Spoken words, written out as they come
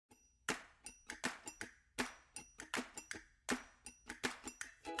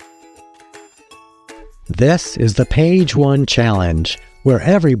This is the Page One Challenge, where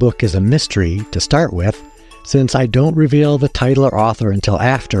every book is a mystery to start with, since I don't reveal the title or author until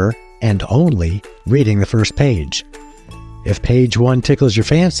after, and only, reading the first page. If page one tickles your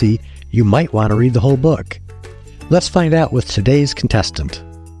fancy, you might want to read the whole book. Let's find out with today's contestant.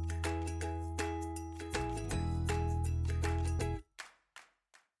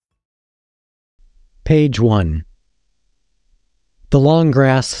 Page 1. The long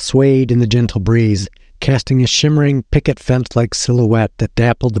grass swayed in the gentle breeze, casting a shimmering picket fence-like silhouette that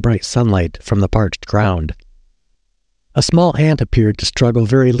dappled the bright sunlight from the parched ground. A small ant appeared to struggle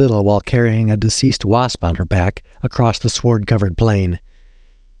very little while carrying a deceased wasp on her back across the sward-covered plain.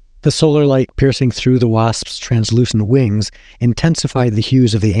 The solar light piercing through the wasp's translucent wings intensified the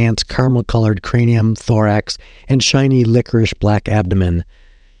hues of the ant's caramel-colored cranium, thorax, and shiny licorice-black abdomen.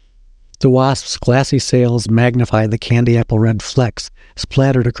 The wasp's glassy sails magnified the candy apple red flecks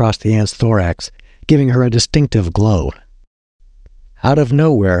splattered across the ant's thorax, giving her a distinctive glow. Out of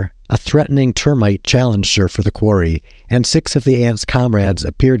nowhere, a threatening termite challenged her for the quarry, and 6 of the ant's comrades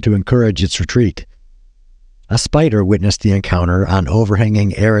appeared to encourage its retreat. A spider witnessed the encounter on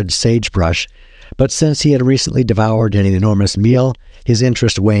overhanging arid sagebrush, but since he had recently devoured an enormous meal, his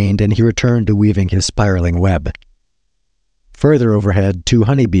interest waned and he returned to weaving his spiraling web. Further overhead, 2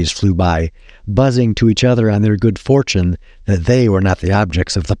 honeybees flew by, buzzing to each other on their good fortune that they were not the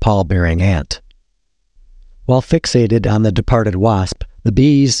objects of the pall-bearing ant. While fixated on the departed wasp, the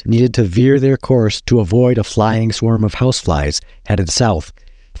bees needed to veer their course to avoid a flying swarm of houseflies headed south,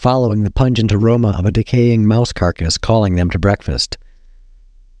 following the pungent aroma of a decaying mouse carcass calling them to breakfast.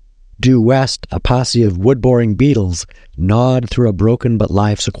 Due west, a posse of wood-boring beetles gnawed through a broken but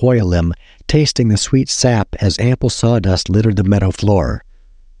live sequoia limb, tasting the sweet sap as ample sawdust littered the meadow floor.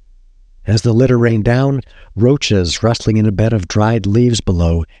 As the litter rained down, roaches rustling in a bed of dried leaves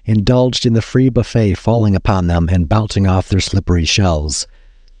below indulged in the free buffet falling upon them and bouncing off their slippery shells.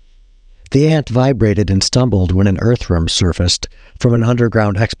 The ant vibrated and stumbled when an earthworm surfaced from an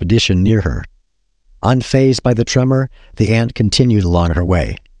underground expedition near her. Unfazed by the tremor, the ant continued along her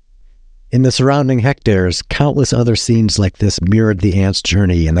way. In the surrounding hectares, countless other scenes like this mirrored the ant's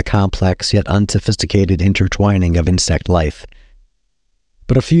journey in the complex yet unsophisticated intertwining of insect life.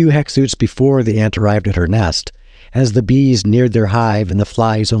 But a few hexuits before the ant arrived at her nest, as the bees neared their hive and the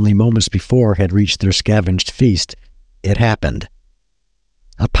flies only moments before had reached their scavenged feast, it happened.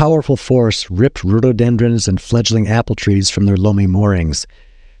 A powerful force ripped rhododendrons and fledgling apple trees from their loamy moorings.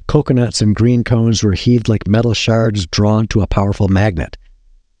 Coconuts and green cones were heaved like metal shards drawn to a powerful magnet.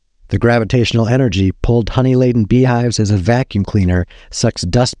 The gravitational energy pulled honey-laden beehives as a vacuum cleaner sucks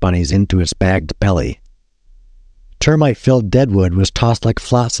dust bunnies into its bagged belly. Termite-filled deadwood was tossed like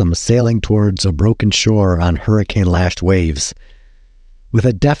flotsam sailing towards a broken shore on hurricane-lashed waves. With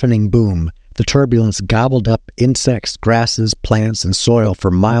a deafening boom, the turbulence gobbled up insects, grasses, plants, and soil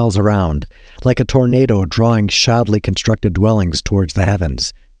for miles around, like a tornado drawing shoddily constructed dwellings towards the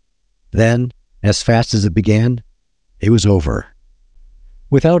heavens. Then, as fast as it began, it was over.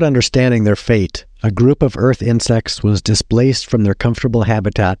 Without understanding their fate, a group of earth insects was displaced from their comfortable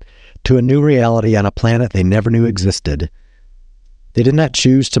habitat to a new reality on a planet they never knew existed. They did not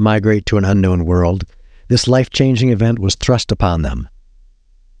choose to migrate to an unknown world. This life-changing event was thrust upon them.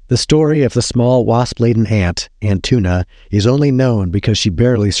 The story of the small wasp-laden ant, Antuna, is only known because she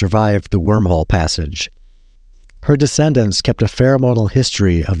barely survived the wormhole passage. Her descendants kept a pheromonal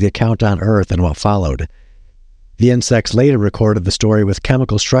history of the account on Earth and what followed. The insects later recorded the story with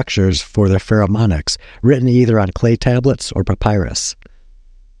chemical structures for their pheromonics, written either on clay tablets or papyrus.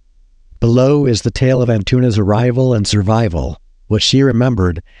 Below is the tale of Antuna's arrival and survival, what she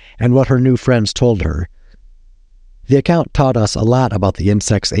remembered, and what her new friends told her. The account taught us a lot about the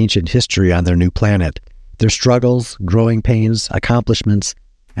insects' ancient history on their new planet, their struggles, growing pains, accomplishments,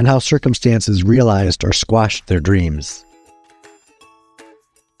 and how circumstances realized or squashed their dreams.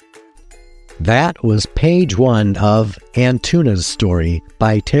 That was page 1 of Antuna's Story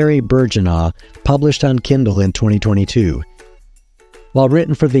by Terry Burgenaw, published on Kindle in 2022. While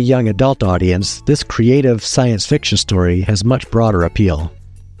written for the young adult audience, this creative science fiction story has much broader appeal.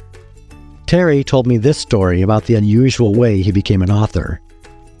 Terry told me this story about the unusual way he became an author.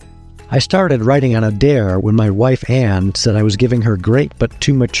 I started writing on a dare when my wife Anne said I was giving her great but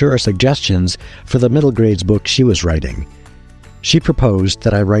too mature suggestions for the middle grades book she was writing. She proposed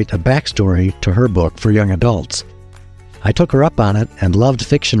that I write a backstory to her book for young adults. I took her up on it and loved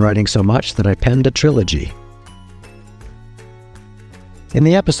fiction writing so much that I penned a trilogy. In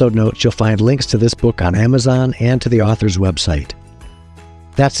the episode notes, you'll find links to this book on Amazon and to the author's website.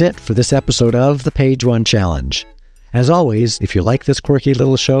 That's it for this episode of the Page One Challenge. As always, if you like this quirky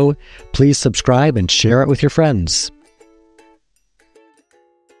little show, please subscribe and share it with your friends.